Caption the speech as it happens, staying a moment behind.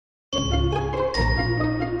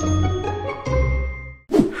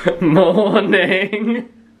Morning.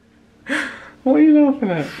 What are you laughing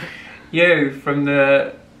at? You from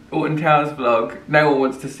the Alton Towers vlog. No one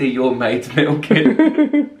wants to see your maid's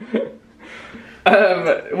milking.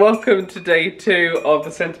 Welcome to day 2 of the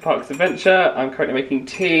Center Parcs adventure. I'm currently making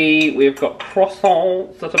tea. We've got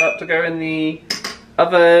croissants that are about to go in the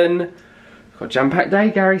oven. Got a jam-packed day,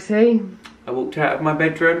 Gary C. I walked out of my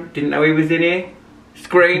bedroom, didn't know he was in here,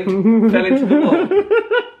 screamed, fell into the wall.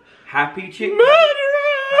 Happy chick. Murderer!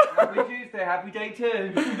 Happy Tuesday, happy day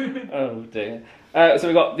 2. Oh dear. So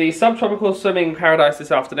we've got the subtropical swimming paradise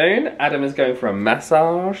this afternoon. Adam is going for a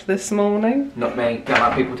massage this morning. Not me, don't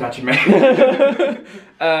like people touching me.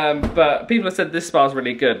 But people have said this spa's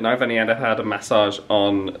really good, and I've only ever had a massage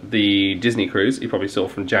on the Disney cruise. You probably saw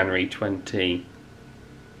from January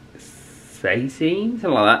 2018,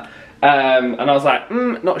 something like that. And I was like,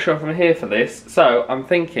 not sure if I'm here for this. So I'm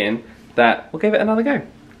thinking that we'll give it another go.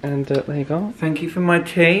 And there you go. Thank you for my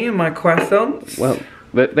tea and my croissants. Well,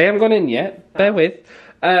 they haven't gone in yet. Bear with.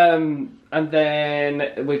 And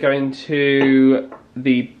then we're going to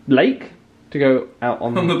the lake to go out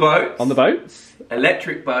on the boats. On the boats.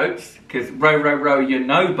 Electric boats, because row, you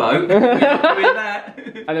no boat. We're not doing that.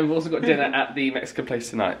 And then we've also got dinner at the Mexican place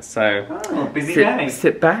tonight. So busy day.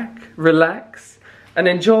 Sit back, relax, and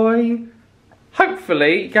enjoy.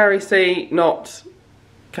 Hopefully, Gary C. not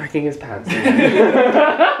cracking his pants.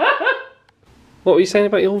 What were you saying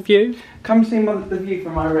about your view? Come see the view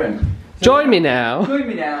from my room. So Join me now. Join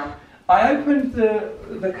me now. I opened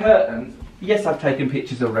the curtains. Yes, I've taken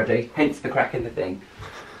pictures already, hence the crack in the thing.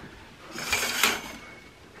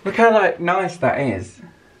 Look how nice that is.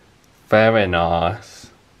 Very nice.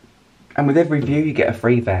 And with every view you get a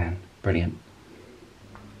free van. Brilliant.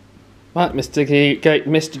 Right, Mr.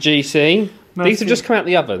 GC. Nice. These have just come out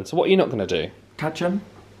the oven, so what are you not going to do? Touch them.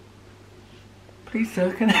 Please,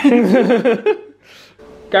 sir, can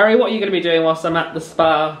Gary, what are you going to be doing whilst I'm at the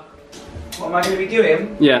spa? What am I going to be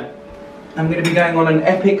doing? Yeah. I'm going to be going on an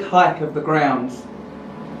epic hike of the grounds.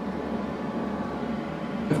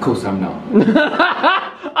 Of course I'm not.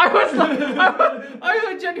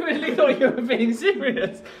 I genuinely thought you were being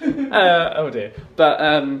serious. Oh dear. But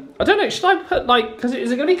I don't know, should I put because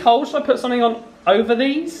is it going to be cold, should I put something on over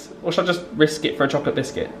these? Or should I just risk it for a chocolate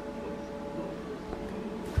biscuit?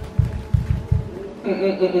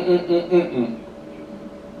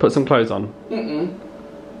 Put some clothes on.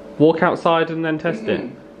 Walk outside and then test it.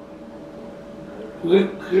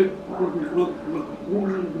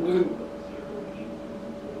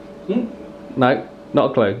 No,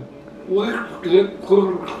 not a clue.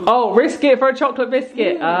 Oh, risk it for a chocolate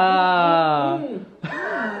biscuit. Ah.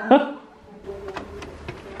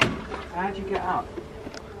 How'd you get up?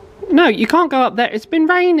 No, you can't go up there. It's been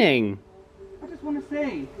raining. I just want to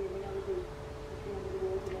see.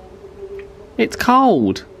 It's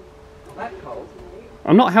cold. Not that cold.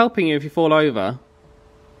 I'm not helping you if you fall over.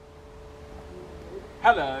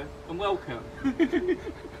 Hello and welcome.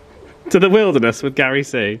 To the wilderness with Gary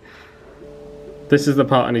C. This is the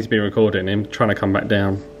part I need to be recording, him trying to come back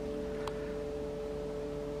down.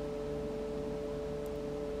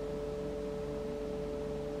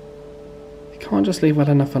 You can't just leave well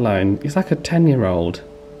enough alone. He's like a 10-year-old.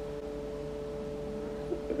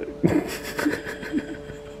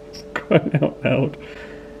 Crying out loud.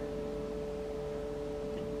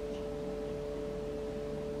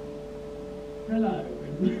 Hello.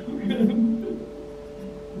 The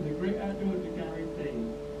great outdoors of Gary C.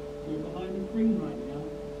 We're behind the screen right now.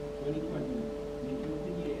 2020. Middle of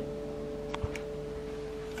the year.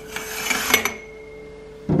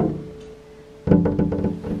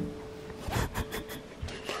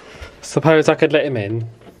 Suppose I could let him in.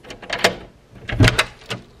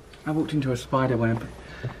 I walked into a spider web.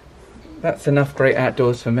 That's enough great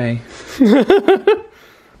outdoors for me.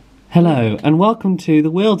 Hello and welcome to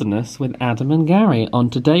The Wilderness with Adam and Gary.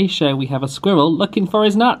 On today's show we have a squirrel looking for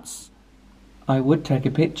his nuts. I would take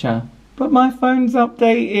a picture, but my phone's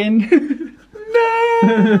updating.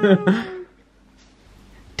 No!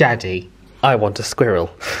 Daddy, I want a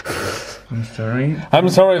squirrel. I'm sorry. I'm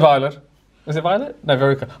sorry, Violet. Is it Violet? No,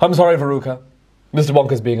 Veruca. I'm sorry, Veruca. Mr.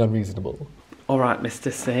 Wonka's being unreasonable. Alright,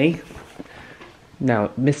 Mr. C.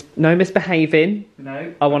 Now, no misbehaving.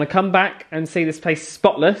 No. I want to come back and see this place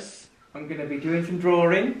spotless. I'm going to be doing some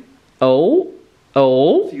drawing. Oh.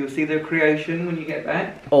 So you'll see the creation when you get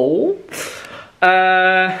back. Oh.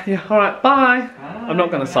 Yeah, alright, bye. Bye. I'm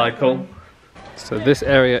not going to cycle. So this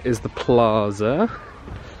area is the plaza.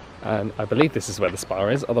 And I believe this is where the spa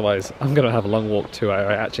is. Otherwise, I'm going to have a long walk to where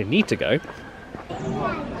I actually need to go.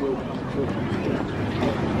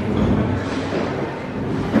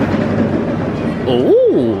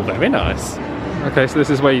 Oh, very nice. Okay, so this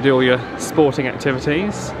is where you do all your sporting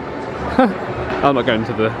activities. I'm not going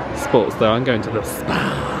to the sports though, I'm going to the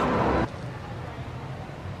spa.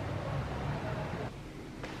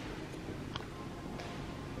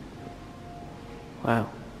 Wow.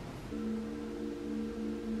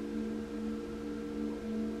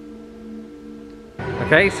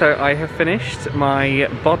 Okay, so I have finished my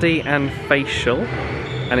body and facial,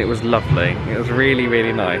 and it was lovely. It was really,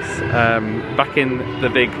 really nice. Back in the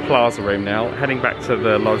big plaza room now, heading back to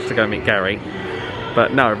the lodge to go meet Gary.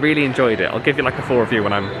 But no, I really enjoyed it. I'll give you like a full review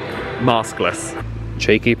when I'm maskless.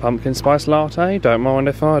 Cheeky pumpkin spice latte, don't mind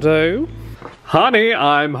if I do. Honey,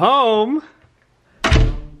 I'm home!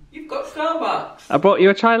 You've got Starbucks! I brought you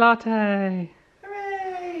a chai latte.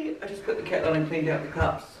 Hooray! I just put the kettle on and cleaned out the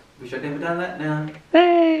cups. Wish I'd never done that now.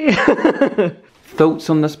 Hey! Thoughts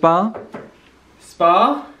on the spa?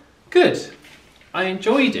 Spa? Good. I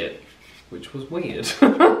enjoyed it, which was weird.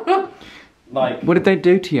 Like, what did they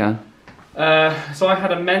do to you? so I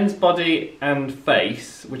had a men's body and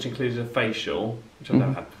face, which included a facial, which I've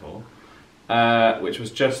never had before, which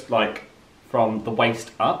was just like from the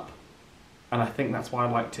waist up, and I think that's why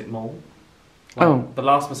I liked it more. Like, the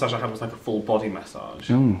last massage I had was like a full body massage.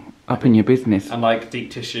 Oh, up in your business. And like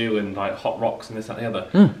deep tissue and like hot rocks and this, that and the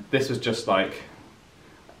other. This was just like,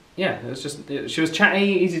 yeah, it was just, she was chatty,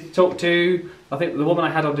 easy to talk to. I think the woman I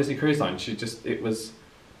had on Disney Cruise Line, it was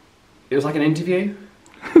like an interview.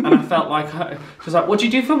 And I felt like, she was like, what do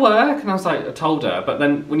you do for work? And I was like, I told her, but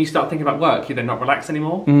then when you start thinking about work, you're then not relaxed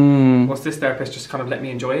anymore. Whilst this therapist just kind of let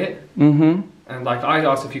me enjoy it. And like, I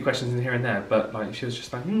asked a few questions in here and there, but like, she was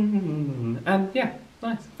just like, and yeah,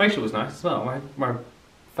 nice. Facial was nice as well. My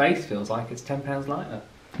face feels like it's £10 lighter.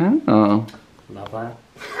 Oh. Love that.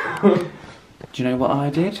 Do you know what I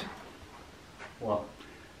did? What?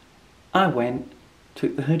 I went,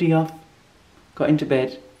 took the hoodie off, got into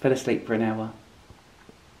bed, fell asleep for an hour.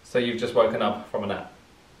 So you've just woken up from a nap?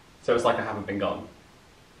 So it's like I haven't been gone?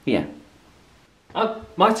 Yeah.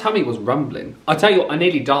 My tummy was rumbling. I tell you what, I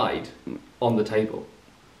nearly died on the table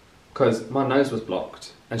because my nose was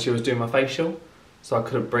blocked and she was doing my facial, so I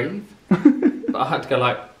couldn't breathe. But I had to go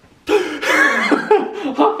like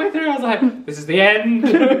halfway through. I was like, "This is the end.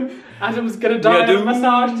 Adam's gonna die on the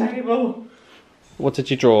massage table." What did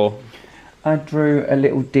you draw? I drew a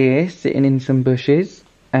little deer sitting in some bushes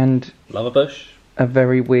and Love a bush. a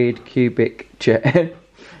very weird cubic chair.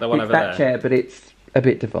 The one it's over that there. chair, but it's a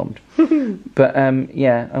bit deformed. But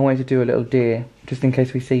yeah, I wanted to do a little deer just in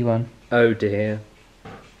case we see one. Oh dear.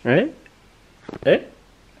 Eh?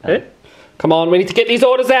 Come on, we need to get these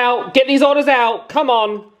orders out. Get these orders out. Come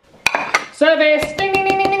on. Service. Ding ding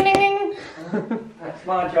ding ding ding ding. That's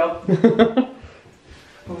my job.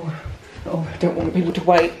 Oh, I don't want people to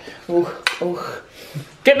wait. Oh.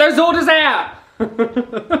 Get those orders out.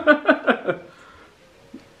 I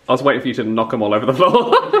was waiting for you to knock them all over the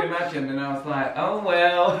floor. Can you imagine? And I was like, oh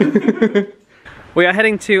well. We are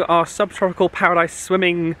heading to our subtropical paradise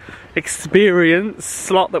swimming experience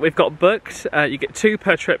slot that we've got booked. You get 2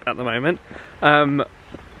 per trip at the moment.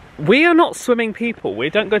 We are not swimming people. We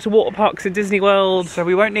don't go to water parks in Disney World. So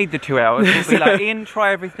we won't need the 2 hours. We'll be like, in,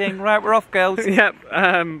 try everything. Right, we're off, girls. Yep.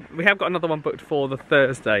 We have got another one booked for the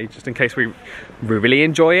Thursday, just in case we really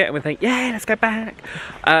enjoy it and we think, yeah, let's go back.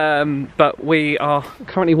 But we are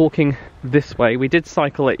currently walking this way. We did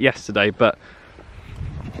cycle it yesterday, but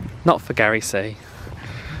not for Gary C.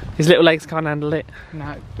 His little legs can't handle it.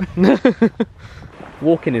 No.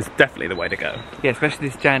 Walking is definitely the way to go. Yeah, especially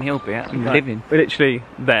this Jan Hill bit. I'm living. We're literally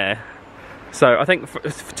there. So I think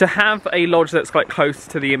to have a lodge that's like close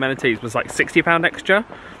to the amenities was like £60 extra.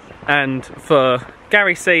 And for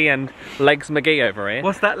Gary C and Legs McGee over here.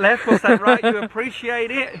 What's that left? What's that right? You appreciate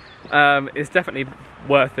it? It's definitely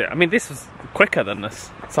worth it. I mean, this was quicker than this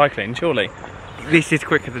cycling, surely. This is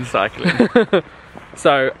quicker than cycling.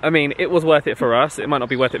 So, I mean, it was worth it for us. It might not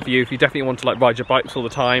be worth it for you if you definitely want to like ride your bikes all the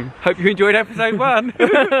time. Hope you enjoyed episode 1.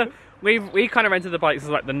 We kind of rented the bikes as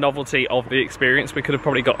like the novelty of the experience. We could have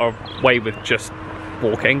probably got away with just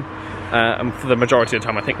walking. And for the majority of the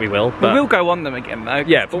time I think we will. But we'll go on them again though.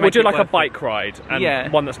 Yeah, but we'll do like a bike ride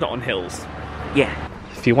and one that's not on hills. Yeah.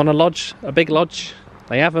 If you want a lodge, a big lodge,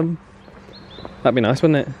 they have them. That'd be nice,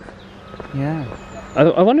 wouldn't it? Yeah.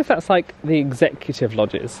 I wonder if that's like the executive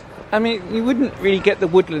lodges. I mean, you wouldn't really get the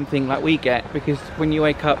woodland thing like we get because when you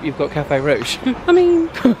wake up, you've got Cafe Rouge. I mean,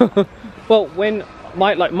 well, when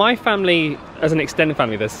my family, as an extended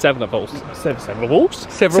family, there's 7 of us. Several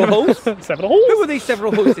horses. 7 horses. Who were these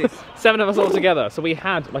several horses? 7 of us all together. So we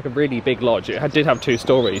had like a really big lodge. It did have 2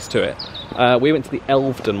 stories to it. We went to the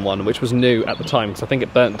Elvedon one, which was new at the time because I think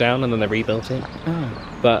it burnt down and then they rebuilt it.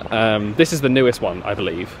 Oh. But this is the newest one, I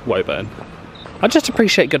believe, Woburn. I just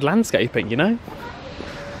appreciate good landscaping, you know?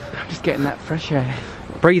 I'm just getting that fresh air.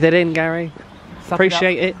 Breathe it in, Gary. Suck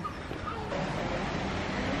Appreciate it.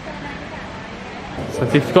 So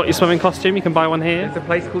if you've got your swimming costume, you can buy one here. There's a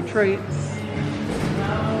place called Treats.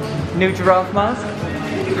 New giraffe mask.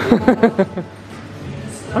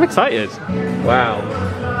 I'm excited. Wow.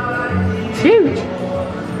 It's huge.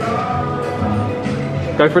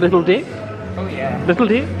 Go for a little dip. Oh yeah. Little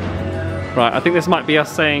dip. Right, I think this might be us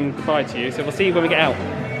saying goodbye to you, so we'll see you when we get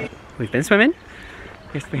out. We've been swimming.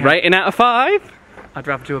 Yes, we have. Rating out of 5. I'd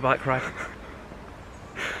rather do a bike ride.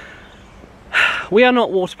 We are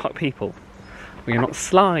not water park people. We are not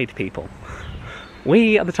slide people.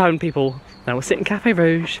 We are the town people that will sit in Cafe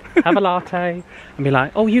Rouge, have a latte, and be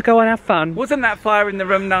like, oh, you go and have fun. Wasn't that fire in the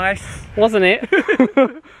room nice? Wasn't it?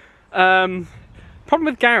 Problem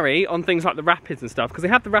with Gary on things like the rapids and stuff, because they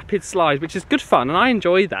have the rapid slide, which is good fun, and I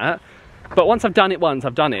enjoy that. But once I've done it once,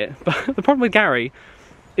 I've done it. But the problem with Gary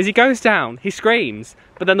is he goes down, he screams,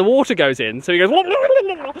 but then the water goes in, so he goes...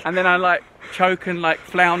 And then I like choke and like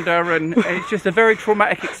flounder, and it's just a very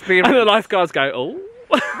traumatic experience. And the lifeguards go,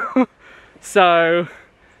 oh. So...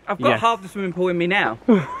 I've got half the swimming pool in me now.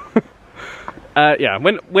 Yeah,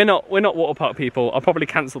 we're not water park people. I'll probably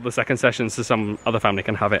cancel the second session so some other family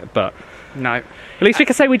can have it, but no. At least we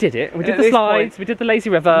can say we did it. We did the slides, we did the lazy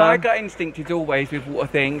river. My gut instinct is always with water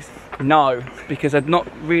things, no, because I'm not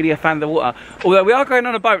really a fan of the water. Although we are going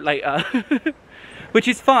on a boat later, which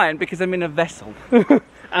is fine because I'm in a vessel.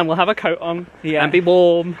 And we'll have a coat on and be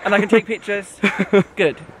warm. And I can take pictures.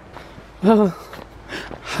 Good.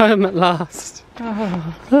 Home at last.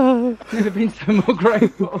 Never been so more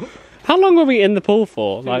grateful. How long were we in the pool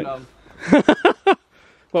for? Too long.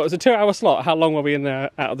 Well, it was a 2-hour slot. How long were we in there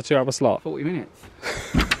out of the 2-hour slot? 40 minutes.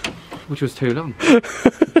 Which was too long.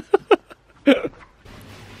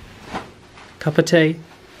 Cup of tea.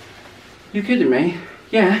 You kidding me?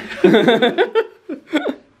 Yeah.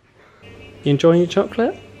 You enjoying your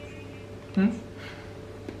chocolate?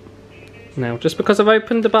 Now, just because I've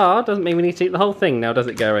opened the bar doesn't mean we need to eat the whole thing now, does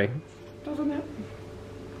it, Gary? Doesn't it?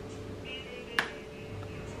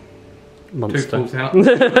 Monster. Out.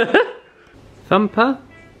 Thumper?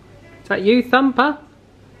 Is that you, Thumper?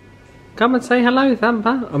 Come and say hello,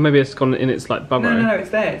 Thumper. Or maybe it's gone in its like burrow. No,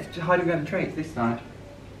 it's there. It's just hiding behind the tree. It's this side.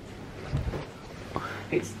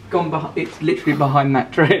 It's gone behind. It's literally behind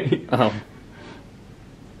that tree. Oh.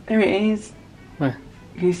 There it is. Where?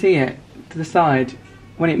 Can you see it? To the side.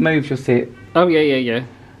 When it moves, you'll see it. Oh, yeah.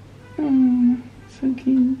 So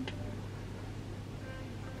cute.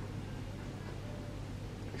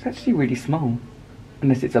 It's actually really small.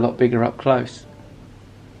 Unless it's a lot bigger up close.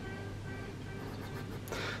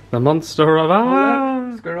 The monster of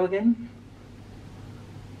look, squirrel again.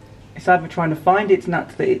 It's either trying to find its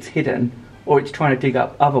nuts that it's hidden, or it's trying to dig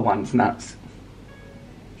up other one's nuts.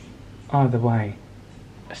 Either way,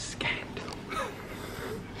 a scandal.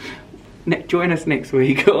 Join us next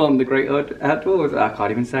week on The Great Outdoors. I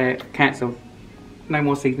can't even say it. Cancel. No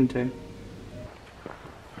more season 2.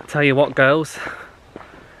 I'll tell you what, girls.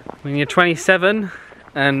 When you're 27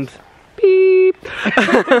 and beep.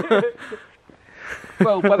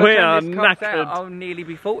 Well, by the We time are this comes knackered. out, I'll nearly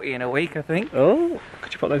be 40 in a week, I think. Oh,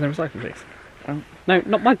 could you put those in recycling, please? Oh. No,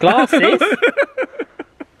 not my glasses.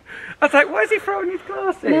 I was like, why is he throwing his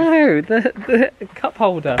glasses? No, the cup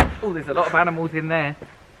holder. Oh, there's a lot of animals in there.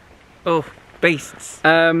 Oh, beasts.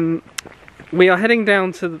 We are heading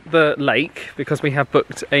down to the lake because we have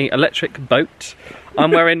booked an electric boat. I'm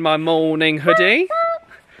wearing my morning hoodie.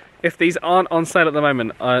 If these aren't on sale at the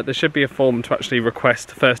moment, there should be a form to actually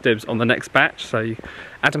request first dibs on the next batch. So,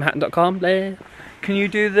 adamhattan.com. Can you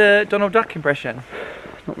do the Donald Duck impression?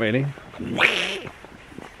 Not really.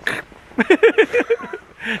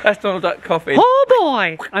 That's Donald Duck coughing. Oh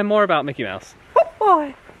boy! I'm more about Mickey Mouse. Oh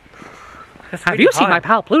boy! Have you seen my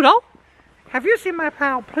pal Pluto? Have you seen my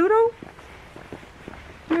pal Pluto?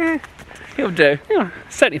 Yeah, he'll do. Yeah,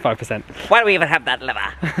 75%. Why do we even have that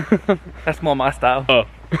lever? That's more my style. Oh.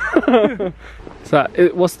 So,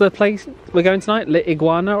 what's the place we're going tonight?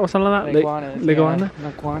 Iguana or something like that? Liguana? Yeah,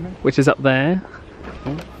 Iguana. Which is up there.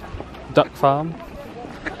 Duck farm.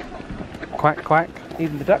 Quack, quack.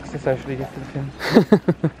 Even the ducks are socially distancing.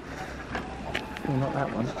 Well, not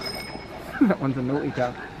that one. That one's a naughty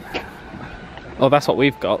duck. Oh, that's what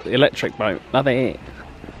we've got. The electric boat. Love it.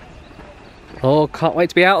 Oh, can't wait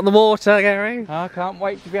to be out on the water, Gary. I can't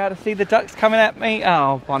wait to be able to see the ducks coming at me.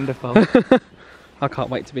 Oh, wonderful. I can't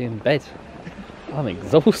wait to be in bed. I'm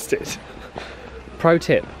exhausted. Pro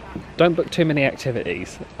tip, don't book too many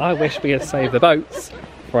activities. I wish we had saved the boats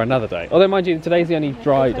for another day. Although, mind you, today's the only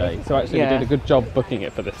dry day, so actually we did a good job booking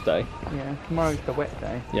it for this day. Yeah, tomorrow's the wet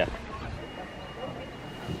day. Yeah.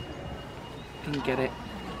 Didn't get it.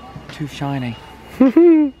 Too shiny.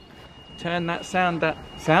 Turn that sound.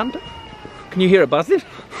 Can you hear it buzzing?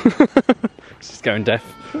 It's just going deaf.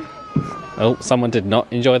 Oh, someone did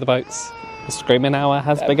not enjoy the boats. The screaming hour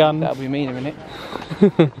has begun. That'll be me in a minute.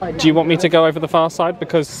 Do you want me to go over the far side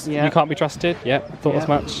because Yeah. you can't be trusted? Yep, thought as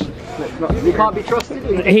much. You can't be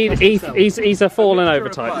trusted. He's a fallen over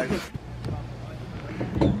type.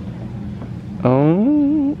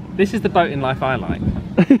 Oh. This is the boating life I like.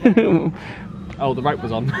 Oh, the rope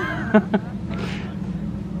was on.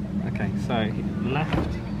 Okay, so left.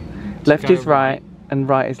 Left is right and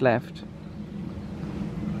right is left.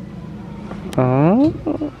 Oh.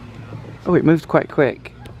 Oh, it moves quite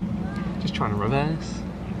quick. Just trying to reverse.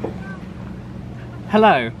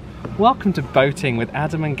 Hello, welcome to Boating with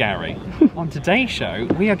Adam and Gary. On today's show,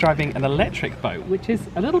 we are driving an electric boat, which is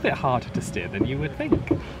a little bit harder to steer than you would think.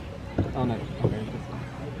 Oh no,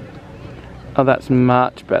 Oh, that's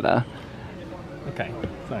much better. okay,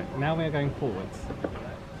 so now we are going forwards.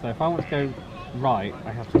 So if I want to go right,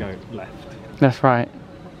 I have to go left. That's right.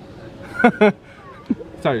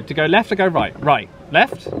 So to go left, I go right. Right,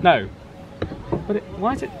 left? No. But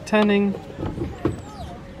why is it turning?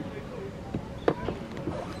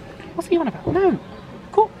 What's he on about? No,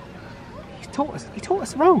 cool. He taught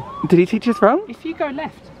us wrong. Did he teach us wrong? If you go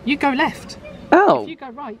left, you go left. Oh. If you go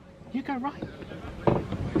right, you go right.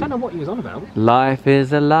 Don't know what he was on about. Life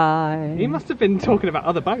is a lie. He must have been talking about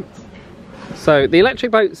other boats. So the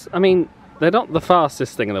electric boats, I mean, they're not the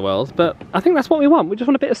fastest thing in the world, but I think that's what we want. We just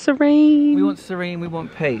want a bit of serene. We want serene, we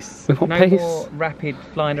want pace. We want no pace. more rapid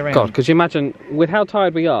flying around. God, could you imagine, with how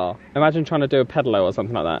tired we are, imagine trying to do a pedalo or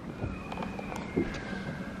something like that.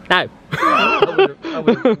 No. I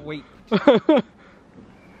would weep.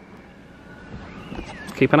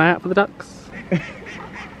 Keep an eye out for the ducks.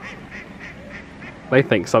 They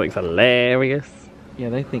think something's hilarious. Yeah,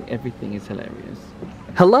 they think everything is hilarious.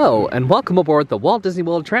 Hello and welcome aboard the Walt Disney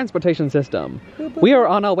World Transportation System. We are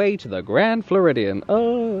on our way to the Grand Floridian.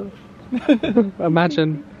 Oh,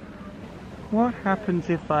 imagine. What happens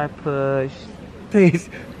if I push this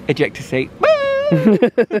ejector seat?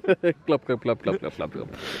 Glub, glub, glub, glub, glub, glub, glub.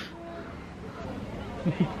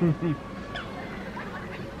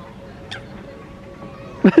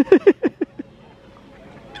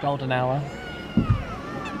 Golden hour.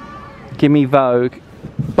 Give me Vogue.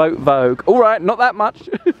 Boat Vogue. Alright, not that much.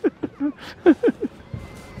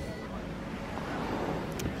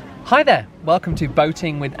 Hi there, welcome to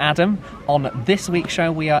Boating with Adam. On this week's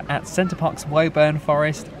show we are at Center Parcs Woburn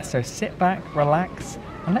Forest, so sit back, relax,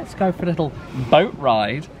 and let's go for a little boat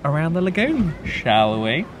ride around the lagoon, shall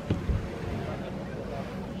we?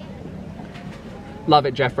 Love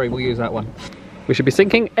it, Jeffrey, we'll use that one. We should be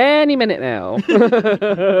sinking any minute now. I was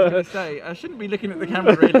going to say, I shouldn't be looking at the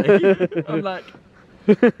camera really. I'm like...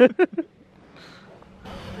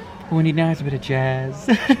 All we need now is a bit of jazz.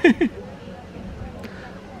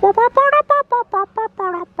 What's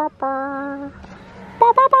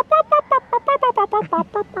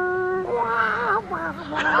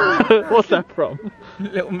that from?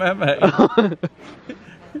 Little Mermaid.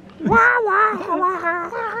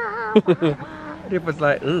 It was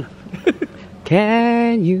like, ugh.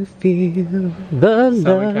 Can you feel the love?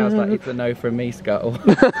 Someone cows like, it's a no from me, Scuttle.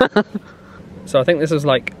 So I think this was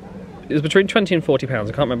like, it was between 20 and 40 pounds.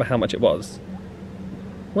 I can't remember how much it was.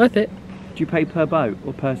 Worth it. Do you pay per boat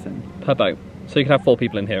or person? Per boat. So you can have 4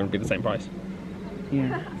 people in here and it'd be the same price.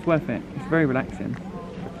 Yeah, it's worth it. It's very relaxing.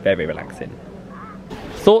 Very relaxing.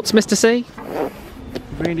 Thoughts, Mr. C?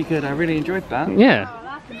 Really good. I really enjoyed that. Yeah,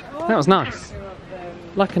 that was nice.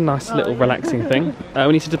 Like a nice little relaxing thing.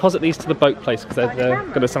 We need to deposit these to the boat place because they're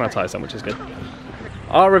going to sanitise them, which is good.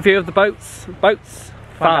 Our review of the boats.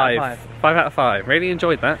 5 out of 5. Really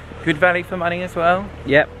enjoyed that. Good value for money as well.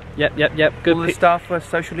 Yep. Good. All the staff were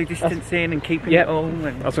socially distancing and keeping it all.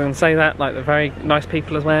 And I was going to say that, like, they're very nice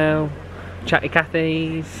people as well. Chatty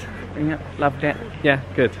Cathys. yeah, loved it. Yeah,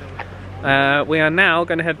 good. We are now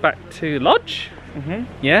going to head back to Lodge.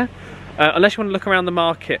 Yeah. Unless you want to look around the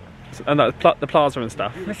market and the plaza and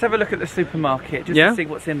stuff. Let's have a look at the supermarket just to see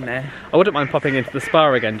what's in there. I wouldn't mind popping into the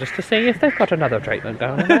spa again just to see if they've got another treatment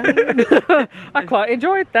going on. I quite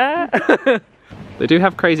enjoyed that. They do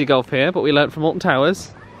have crazy golf here, but we learnt from Alton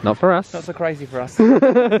Towers. Not for us. Not so crazy for us.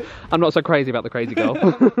 I'm not so crazy about the crazy golf.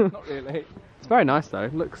 Not really. It's very nice though.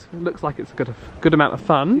 Looks like it's a good amount of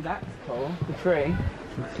fun. That's cool. The tree.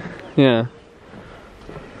 Yeah.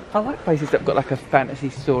 I like places that have got like a fantasy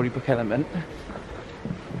storybook element.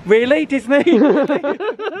 Really, Disney?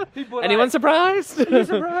 Anyone surprised? Are you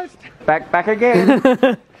surprised? Back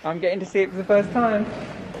again. I'm getting to see it for the first time.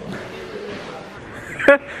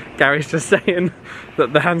 Gary's just saying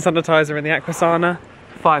that the hand sanitizer in the Aquasana.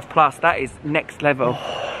 5+, that is next level.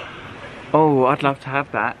 Oh, I'd love to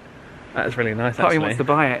have that. That is really nice, Part of actually. me wants to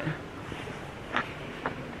buy it.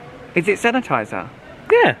 Is it sanitizer?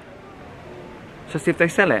 Yeah, So see if they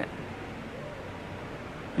sell it.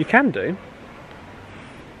 you can do.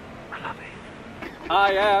 I love it.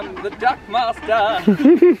 I am the duck master.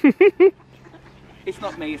 It's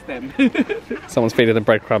not me, it's them. Someone's feeding them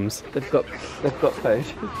breadcrumbs. They've got food.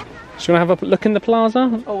 Do you want to have a look in the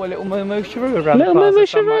plaza? Oh, a little moo shiroo around Little the plaza, moo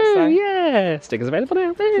some might say. yeah. Stickers available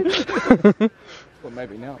now. Well,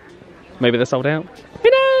 maybe not. Maybe they're sold out. Who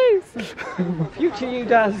knows? Future you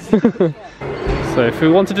does. So if we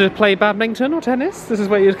wanted to play badminton or tennis, this is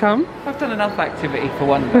where you'd come. I've done enough activity for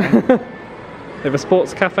one day. They have a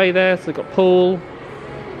sports cafe there, so they've got pool.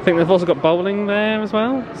 I think they've also got bowling there as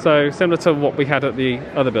well. So similar to what we had at the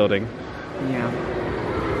other building. Yeah.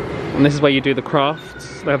 And this is where you do the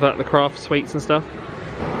crafts. They have like the craft suites and stuff.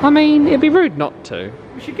 I mean, it'd be rude not to.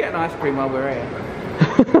 We should get an ice cream while we're here.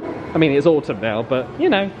 I mean, it's autumn now, but you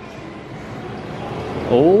know.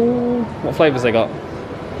 Oh, what flavours they got?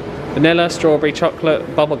 Vanilla, strawberry, chocolate,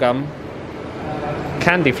 bubblegum,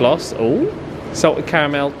 candy floss, oh, salted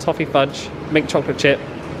caramel, toffee fudge, milk chocolate chip,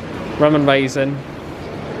 rum and raisin,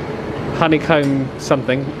 honeycomb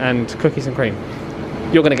something, and cookies and cream.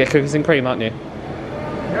 You're going to get cookies and cream, aren't you?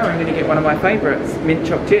 No, I'm going to get one of my favourites, mint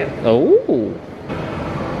choc chip. Oh.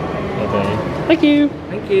 Okay. Thank you.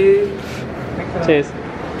 Thank you. Cheers.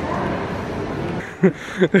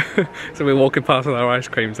 So we're walking past with our ice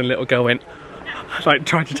creams and little girl went, like,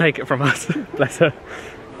 tried to take it from us. Bless her.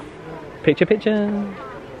 Picture.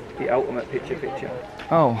 The ultimate picture.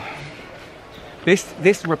 Oh.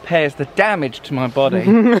 This repairs the damage to my body.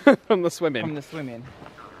 From the swimming. From the swimming.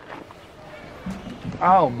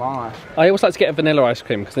 Oh my. I always like to get a vanilla ice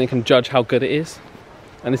cream because then you can judge how good it is.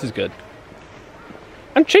 And this is good.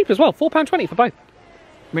 And cheap as well, £4.20 for both.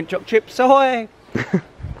 Mint choc chips ahoy!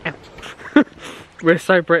 We're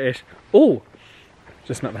so British. Oh,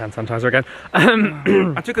 just not the hand sanitizer again.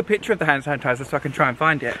 I took a picture of the hand sanitizer so I can try and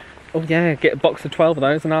find it. Oh yeah, get a box of 12 of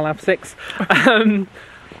those and I'll have 6.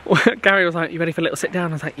 Gary was like, you ready for a little sit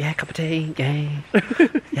down? I was like, yeah, cup of tea, yay.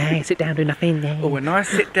 Yay, sit down, do nothing, yay. Oh, a nice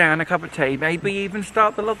sit down, a cup of tea, maybe even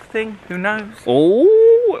start the log thing, who knows?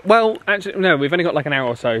 Oh, well, actually, no, we've only got like an hour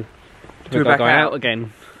or so to go out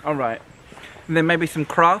again. Alright. And then maybe some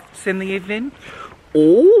crafts in the evening.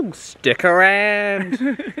 Oh, stick around.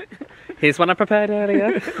 Here's one I prepared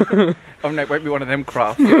earlier. Oh no, it won't be one of them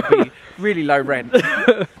crafts, it'll be really low rent.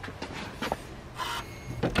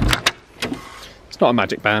 It's not a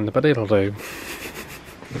magic band, but it'll do.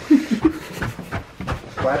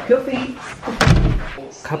 Grab your feet.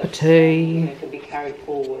 Cup of tea. It can be carried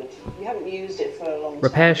forward. You haven't used it for a long time.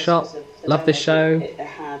 Repair shop. Love this show. It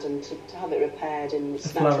had, and to have it repaired in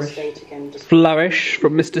standard flourish. state again. Just Flourish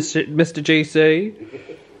from Mr. GC.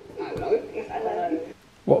 Hello.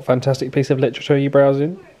 What fantastic piece of literature are you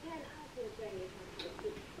browsing?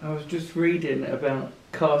 I was just reading about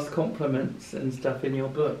cast compliments and stuff in your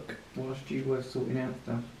book whilst you were sorting out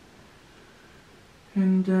stuff.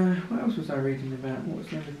 And what else was I reading about? What was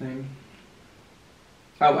the other thing?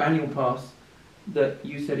 Oh, annual pass. That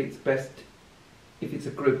you said it's best if it's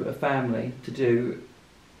a group, a family, to do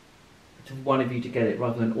to one of you to get it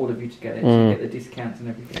rather than all of you to get it, so you get the discounts and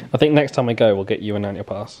everything. I think next time we go, we'll get you an annual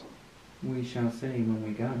pass. We shall see when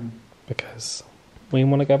we go. Because we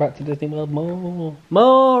want to go back to Disney World more.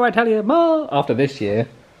 More, I tell you, more! After this year.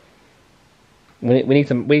 We need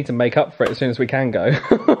to make up for it as soon as we can go.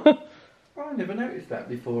 I never noticed that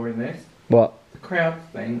before in this. What? The crowd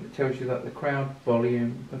thing that tells you like the crowd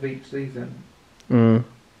volume of each season.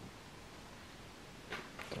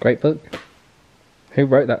 Great book. Who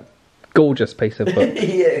wrote that gorgeous piece of book?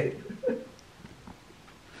 Yeah.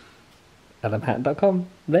 AdamHattan.com.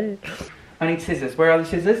 There. I need scissors. Where are the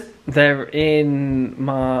scissors? They're in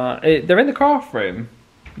they're in the craft room.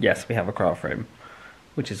 Yes, we have a craft room,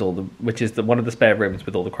 which is one of the spare rooms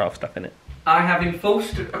with all the craft stuff in it. I have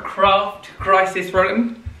enforced a craft crisis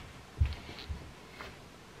room.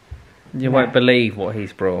 You won't believe what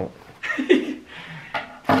he's brought.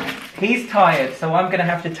 He's tired, so I'm going to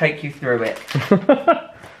have to take you through it.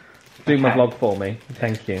 Do my vlog for me.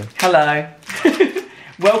 Thank you. Hello.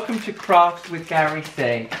 Welcome to Crafts with Gary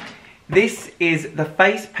C. This is the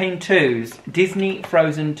Face Paint 2's Disney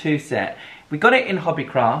Frozen 2 set. We got it in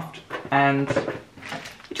Hobbycraft and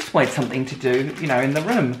we just wanted something to do, you know, in the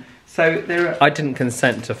room. So I didn't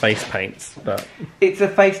consent to face paints, but it's a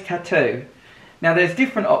face tattoo. Now there's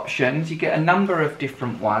different options. You get a number of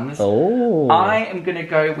different ones. Oh. I am going to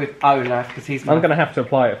go with Olaf because he's. I'm going to have to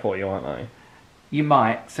apply it for you, aren't I? You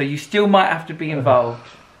might. So you still might have to be involved.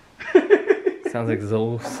 Sounds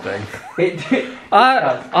exhausting. It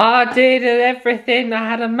I did everything. I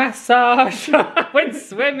had a massage. I went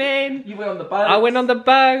swimming. You went on the boat. I went on the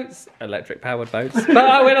boats. Electric powered boats. But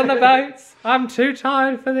I went on the boats. I'm too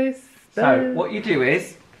tired for this. So what you do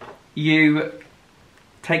is you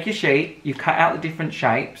take your sheet, you cut out the different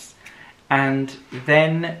shapes, and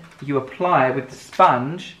then you apply with the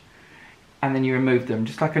sponge, and then you remove them,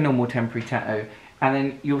 just like a normal temporary tattoo. And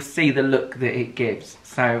then you'll see the look that it gives.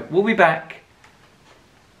 So we'll be back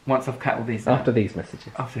once I've cut all these out. After these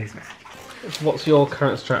messages. After these messages. What's your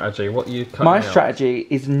current strategy? What you cut? My strategy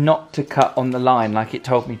is not to cut on the line like it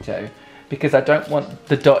told me to, because I don't want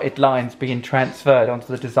the dotted lines being transferred onto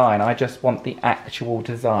the design. I just want the actual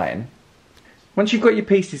design. Once you've got your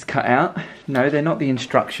pieces cut out, no, they're not the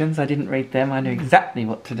instructions. I didn't read them. I knew exactly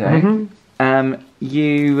what to do.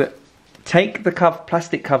 You take the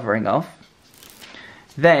plastic covering off.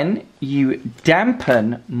 Then you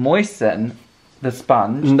dampen, moisten the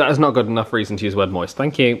sponge. That is not good enough reason to use the word moist.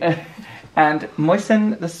 Thank you. And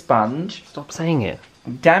moisten the sponge. Stop saying it.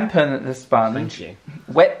 Dampen the sponge. Thank you.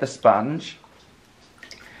 Wet the sponge.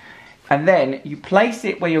 And then you place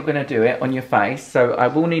it where you're going to do it on your face. So I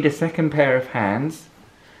will need a second pair of hands.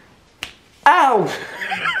 Ow!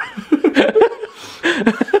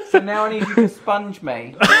 So now I need you to sponge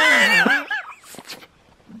me.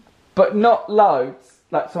 But not loads,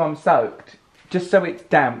 like so I'm soaked. Just so it's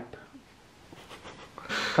damp.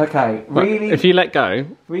 Okay, really... If you let go...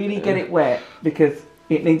 Really get it wet, because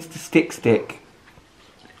it needs to stick.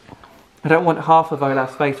 I don't want half of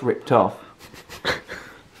Olaf's face ripped off.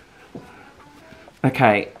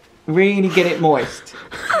 Okay, really get it moist.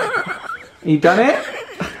 You done it?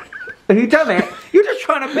 Have you done it? You're just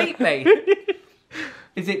trying to beat me.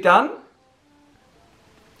 Is it done?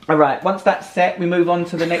 Alright, once that's set, we move on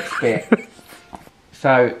to the next bit.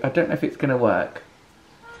 So, I don't know if it's going to work.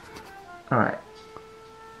 Alright.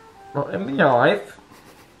 Not in the eyes.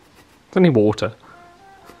 It's only water.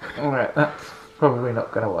 Alright, that's probably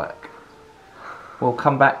not going to work. We'll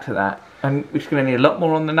come back to that. And we're just going to need a lot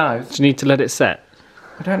more on the nose. Do you need to let it set?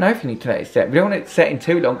 I don't know if you need to let it set. We don't want it setting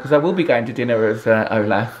too long, because I will be going to dinner as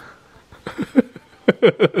Olaf.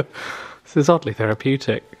 This is oddly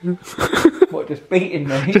therapeutic. What, just beating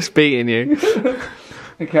me? Just beating you.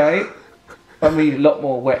 Okay. I need a lot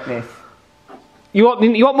more wetness. You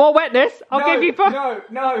want more wetness? I'll give you...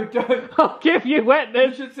 No, don't. I'll give you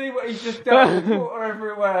wetness. You should see what he's just done. Water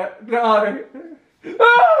everywhere. No.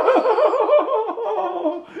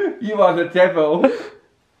 You are the devil.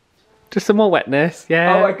 Just some more wetness,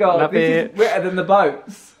 yeah. Oh my god, love this it. is wetter than the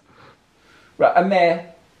boats. Right, and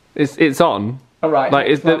there. It's on. Alright. Like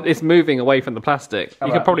it's moving away from the plastic.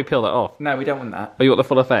 You could probably peel that off. No, we don't want that. Oh, you want the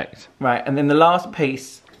full effect? Right, and then the last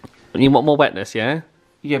piece. And you want more wetness, yeah?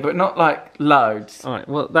 Yeah, but not like loads. Alright,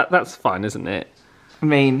 well that's fine, isn't it? I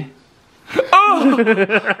mean...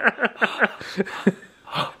 Oh!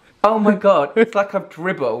 Oh my god, it's like I've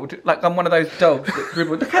dribbled. Like I'm one of those dogs that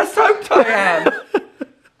dribbled. Look how soaked I am!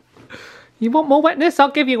 You want more wetness? I'll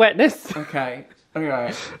give you wetness. Okay,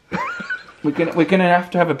 alright. We're gonna have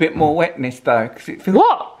to have a bit more wetness though, because it feels...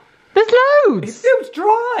 What? There's It loads! feels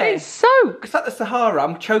dry! It's soaked! It's like the Sahara,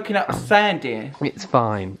 I'm choking up with sand here. It's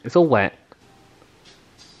fine. It's all wet.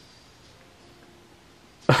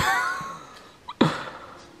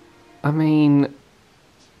 I mean...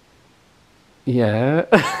 Yeah.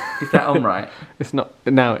 Is that on right? It's not...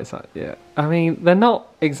 Now it's like, yeah. I mean, they're not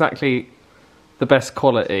exactly the best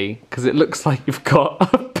quality, because it looks like you've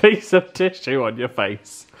got a piece of tissue on your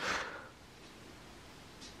face.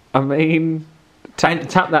 I mean...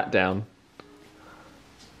 Tap that down.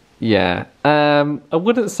 Yeah. I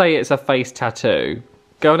wouldn't say it's a face tattoo.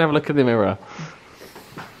 Go and have a look in the mirror.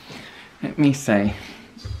 Let me see.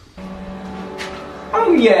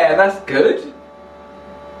 Oh yeah, that's good.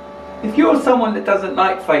 If you're someone that doesn't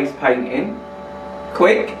like face painting,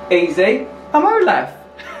 quick, easy, I'm Olaf.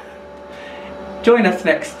 Join us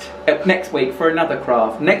next week for another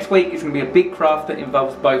craft. Next week is going to be a big craft that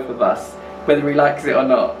involves both of us, whether he likes it or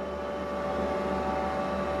not.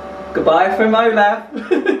 Goodbye from Olaf. What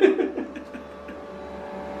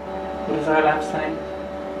does Olaf say?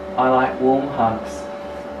 I like warm hugs.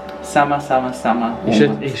 Summer, summer, summer.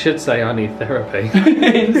 You should say I need therapy.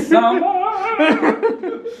 In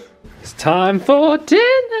summer. It's time for dinner.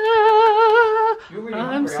 Really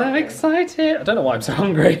I'm hungry, so aren't you? excited. I don't know why I'm so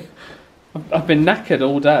hungry. I've been knackered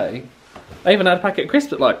all day. I even had a packet of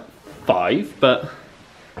crisps at like 5, but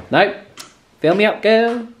no. Fill me up,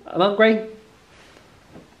 girl. I'm hungry.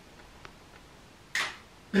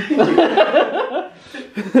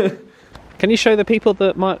 Can you show the people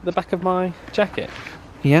the back of my jacket?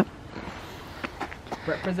 Yeah.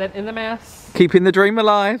 Representing the mouse. Keeping the dream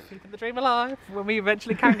alive. Keeping the dream alive when we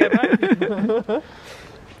eventually can go back.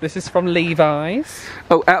 This is from Levi's.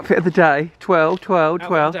 Oh, outfit of the day. 12, 12,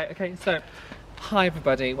 12. Okay, so hi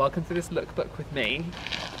everybody, welcome to this lookbook with me,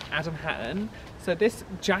 Adam Hattan. So this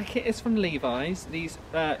jacket is from Levi's. These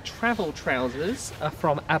travel trousers are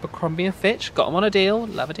from Abercrombie & Fitch. Got them on a deal,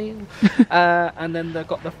 love a deal. And then they've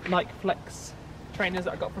got the Nike Flex trainers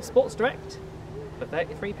that I got from Sports Direct for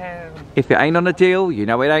 £33. If it ain't on a deal, you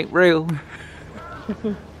know it ain't real.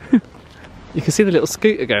 You can see the little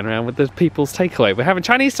scooter going around with the people's takeaway. We're having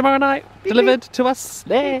Chinese tomorrow night, delivered to us.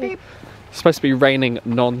 It's supposed to be raining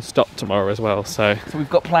non-stop tomorrow as well, so we've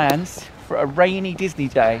got plans for a rainy Disney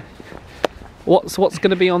day. What's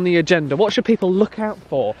going to be on the agenda? What should people look out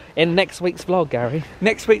for in next week's vlog, Gary?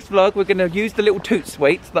 Next week's vlog, we're going to use the little toot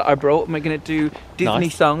sweets that I brought, and we're going to do Disney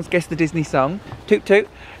songs. Guess the Disney song. Toot toot.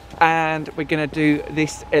 And we're going to do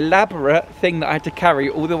this elaborate thing that I had to carry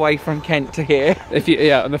all the way from Kent to here.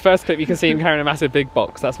 Yeah, in the first clip you can see him carrying a massive big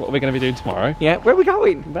box. That's what we're going to be doing tomorrow. Yeah, where are we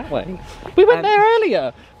going? That way. We went there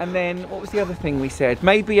earlier. And then, what was the other thing we said?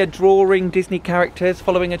 Maybe a drawing Disney characters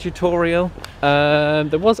following a tutorial.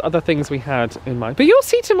 There was other things we had in mind. But you'll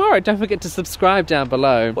see tomorrow. Don't forget to subscribe down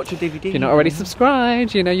below. Watch your DVD. If you're not already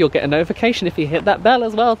subscribed, you know, you'll get a notification if you hit that bell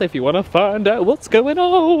as well. If you want to find out what's going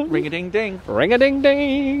on. Ring-a-ding-ding.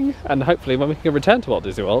 Ring-a-ding-ding. And hopefully when we can return to Walt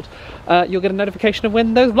Disney World, you'll get a notification of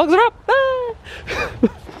when those vlogs are up.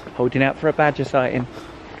 Holding out for a badger sighting.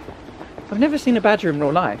 I've never seen a badger in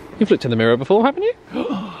real life. You've looked in the mirror before, haven't you?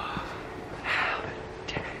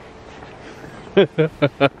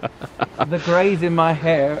 The greys in my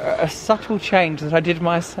hair are a subtle change that I did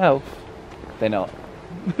myself. They're not.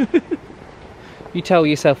 You tell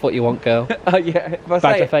yourself what you want, girl. Oh yeah,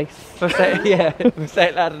 Badger face. If I say it, yeah, if I say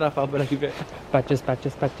it loud enough, I'll believe it. Badgers,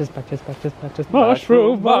 badgers, badgers, badgers, badgers, badgers.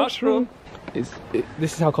 Mushroom, mushroom. This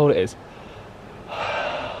is how cold it is.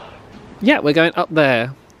 Yeah, we're going up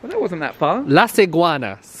there. Well, that wasn't that far. Las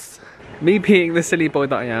Iguanas. Me being the silly boy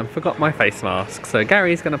that I am, forgot my face mask. So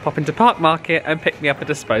Gary's going to pop into Park Market and pick me up a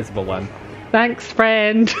disposable one. Thanks,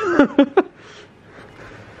 friend.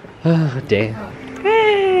 Oh dear.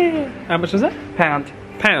 How much was that? Pound.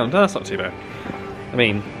 Pound? Oh, that's not too bad. I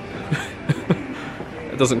mean,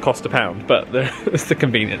 it doesn't cost £1, but it's the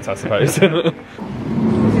convenience, I suppose. This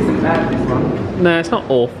isn't bad, this one. No, it's not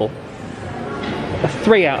awful. A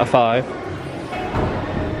 3 out of 5.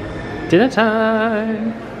 Dinner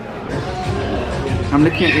time. I'm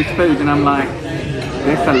looking at this food and I'm like,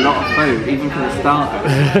 there's a lot of food, even for the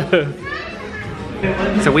starters.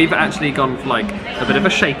 So we've actually gone for like a bit of a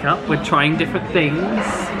shake-up. We're trying different things,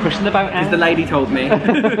 pushing the boat out. As the lady told me.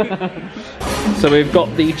 So we've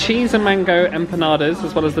got the cheese and mango empanadas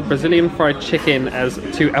as well as the Brazilian fried chicken as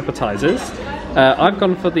 2 appetizers. I've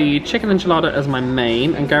gone for the chicken enchilada as my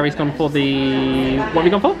main, and Gary's gone for the... What have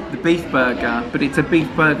you gone for? The beef burger, but it's a beef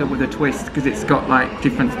burger with a twist because it's got like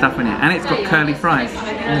different stuff in it, and it's got curly fries.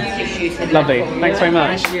 Lovely, thanks very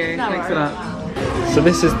much. Thank you, thanks for that. So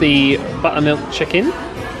this is the buttermilk chicken.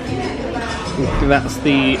 That's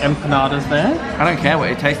the empanadas there. I don't care what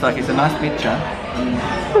it tastes like, it's a nice picture.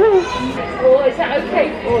 Oh, is that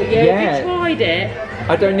okay for you? Yeah. Have you tried it?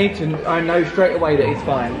 I don't need to, I know straight away that it's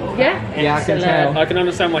fine. Yeah? Yeah, I can tell. I can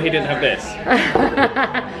understand why he didn't have this.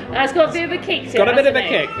 That's got a bit of a kick to it. Got a bit of a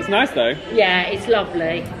hasn't it? kick. It's nice though. Yeah, it's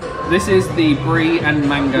lovely. This is the brie and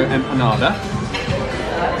mango empanada.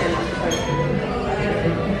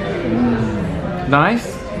 Nice.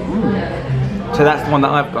 So that's the one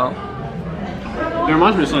that I've got. It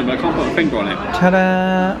reminds me of something, but I can't put a finger on it.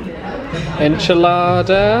 Ta-da!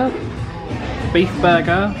 Enchilada, beef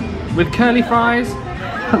burger with curly fries.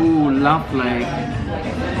 Ooh, lovely.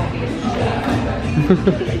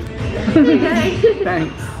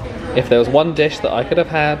 Thanks. If there was one dish that I could have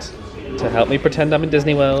had to help me pretend I'm in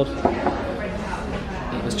Disney World,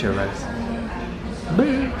 it was churros.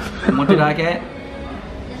 And what did I get?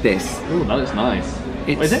 This. Ooh, that looks nice.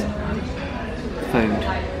 It's What is it? Food.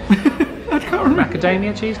 I can't remember.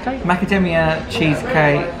 Macadamia cheesecake? Macadamia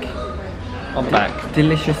cheesecake. On the back.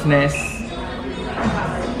 Deliciousness.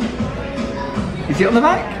 Is it on the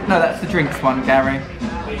back? No, that's the drinks one, Gary.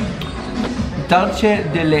 Dolce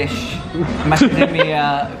Delish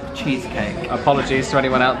Macadamia cheesecake. Apologies to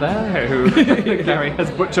anyone out there who Gary has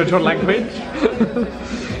butchered your language.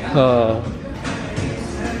 Oh.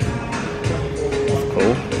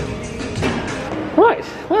 Cool. Right,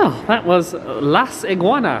 well, that was Las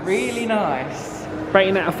Iguanas. Really nice.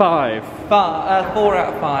 Rating out of 5. 4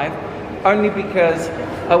 out of 5. Only because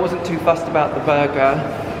I wasn't too fussed about the burger.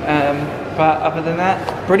 But other than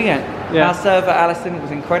that, brilliant. Yeah. Our server, Alison,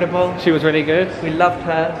 was incredible. She was really good. We loved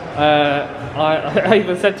her. I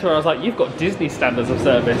even said to her, I was like, you've got Disney standards of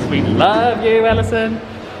service. We love you, Alison.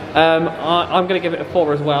 I'm going to give it a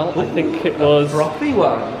 4 as well. I think it was... Frothy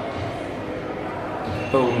one.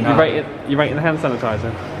 Oh, no. You rating the hand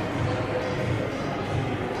sanitizer?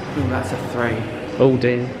 Ooh, that's a 3. Oh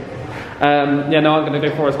dear. Yeah, no, I'm going to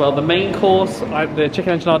do 4 as well. The main course, the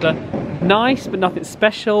chicken enchilada, nice, but nothing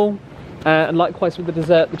special. And likewise with the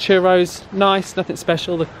dessert, the churros, nice, nothing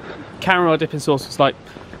special. The caramel dipping sauce was like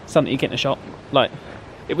something you get in a shop. Like,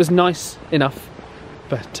 it was nice enough,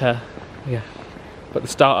 but yeah. But the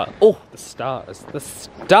starter, the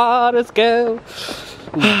starters go.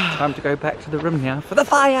 Time to go back to the room now for the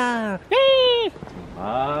fire.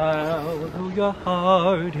 Smile, though your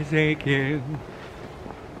heart is aching.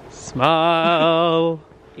 Smile,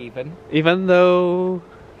 even though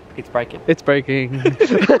it's breaking. It's breaking.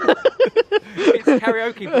 It's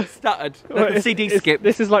karaoke but stuttered. Like the CD skip.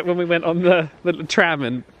 This is like when we went on the tram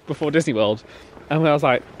and before Disney World, and I was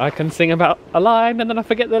like, I can sing about a line and then I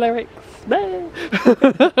forget the lyrics. No.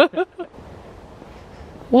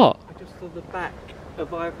 What? I just saw the back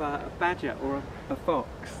of either a badger or a fox,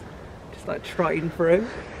 just like trotting through.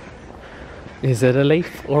 Is it a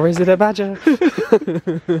leaf or is it a badger?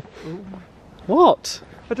 What?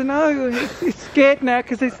 I don't know. It's scared now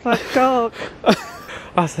because it's like dark.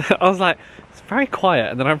 I was like, it's very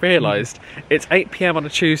quiet, and then I realised it's 8 PM on a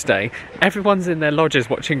Tuesday. Everyone's in their lodges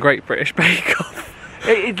watching Great British Bake Off.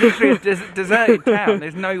 It's literally a deserted town.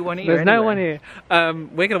 There's no one here. There's no one here.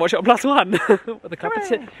 We're gonna watch it on +1 with a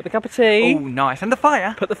cup of tea. Oh, nice! And the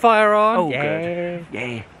fire. Put the fire on. Oh, yeah. good.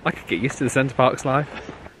 Yeah. I could get used to the Center Parcs life.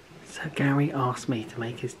 So Gary asked me to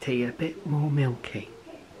make his tea a bit more milky.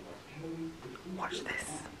 Watch this.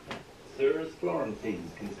 Syrah's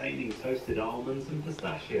Florentines containing toasted almonds and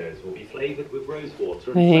pistachios will be flavoured with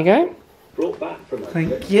rosewater. There you go. Brought back from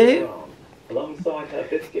Thank you. Alongside her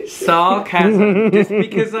biscuits. Sarcasm. Just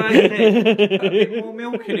because I said a bit more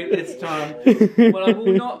milk in it this time. Well, I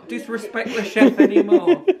will not disrespect the chef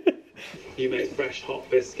anymore. You make fresh hot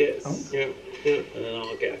biscuits. Oh. Yeah. And then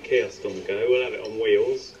I'll get a kiosk on the go. We'll have it on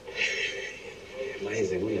wheels.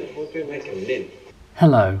 Amazing, wouldn't it? We'll make a mint.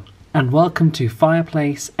 Hello, and welcome to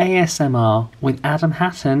Fireplace ASMR with Adam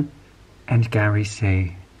Hattan And Gary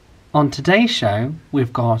C. On today's show,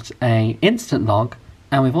 we've got a instant log,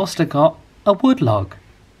 and we've also got a wood log.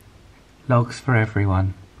 Logs for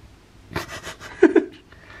everyone.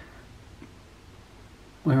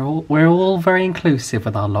 We're all very inclusive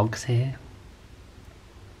with our logs here.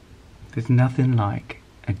 There's nothing like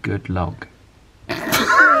a good log.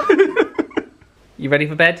 You ready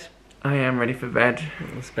for bed? I am ready for bed.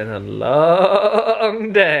 It's been a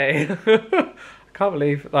long day. I can't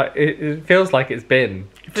believe, like, it feels like it's been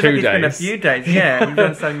 2 days. It's been a few days, yeah. We've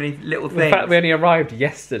done so many little things. The fact we only arrived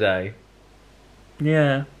yesterday.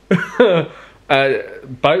 Yeah.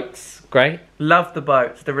 Boats, great. Love the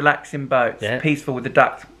boats, the relaxing boats. Yeah. Peaceful with the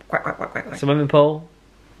ducks. Quack, quack, quack, quack, quack. Swimming pool.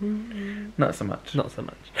 Not so much. Not so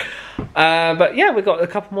much. But yeah, we've got a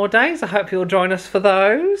couple more days. I hope you'll join us for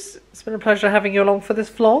those. It's been a pleasure having you along for this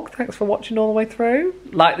vlog. Thanks for watching all the way through.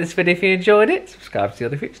 Like this video if you enjoyed it. Subscribe to the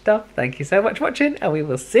other future stuff. Thank you so much for watching, and we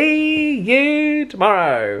will see you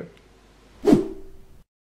tomorrow.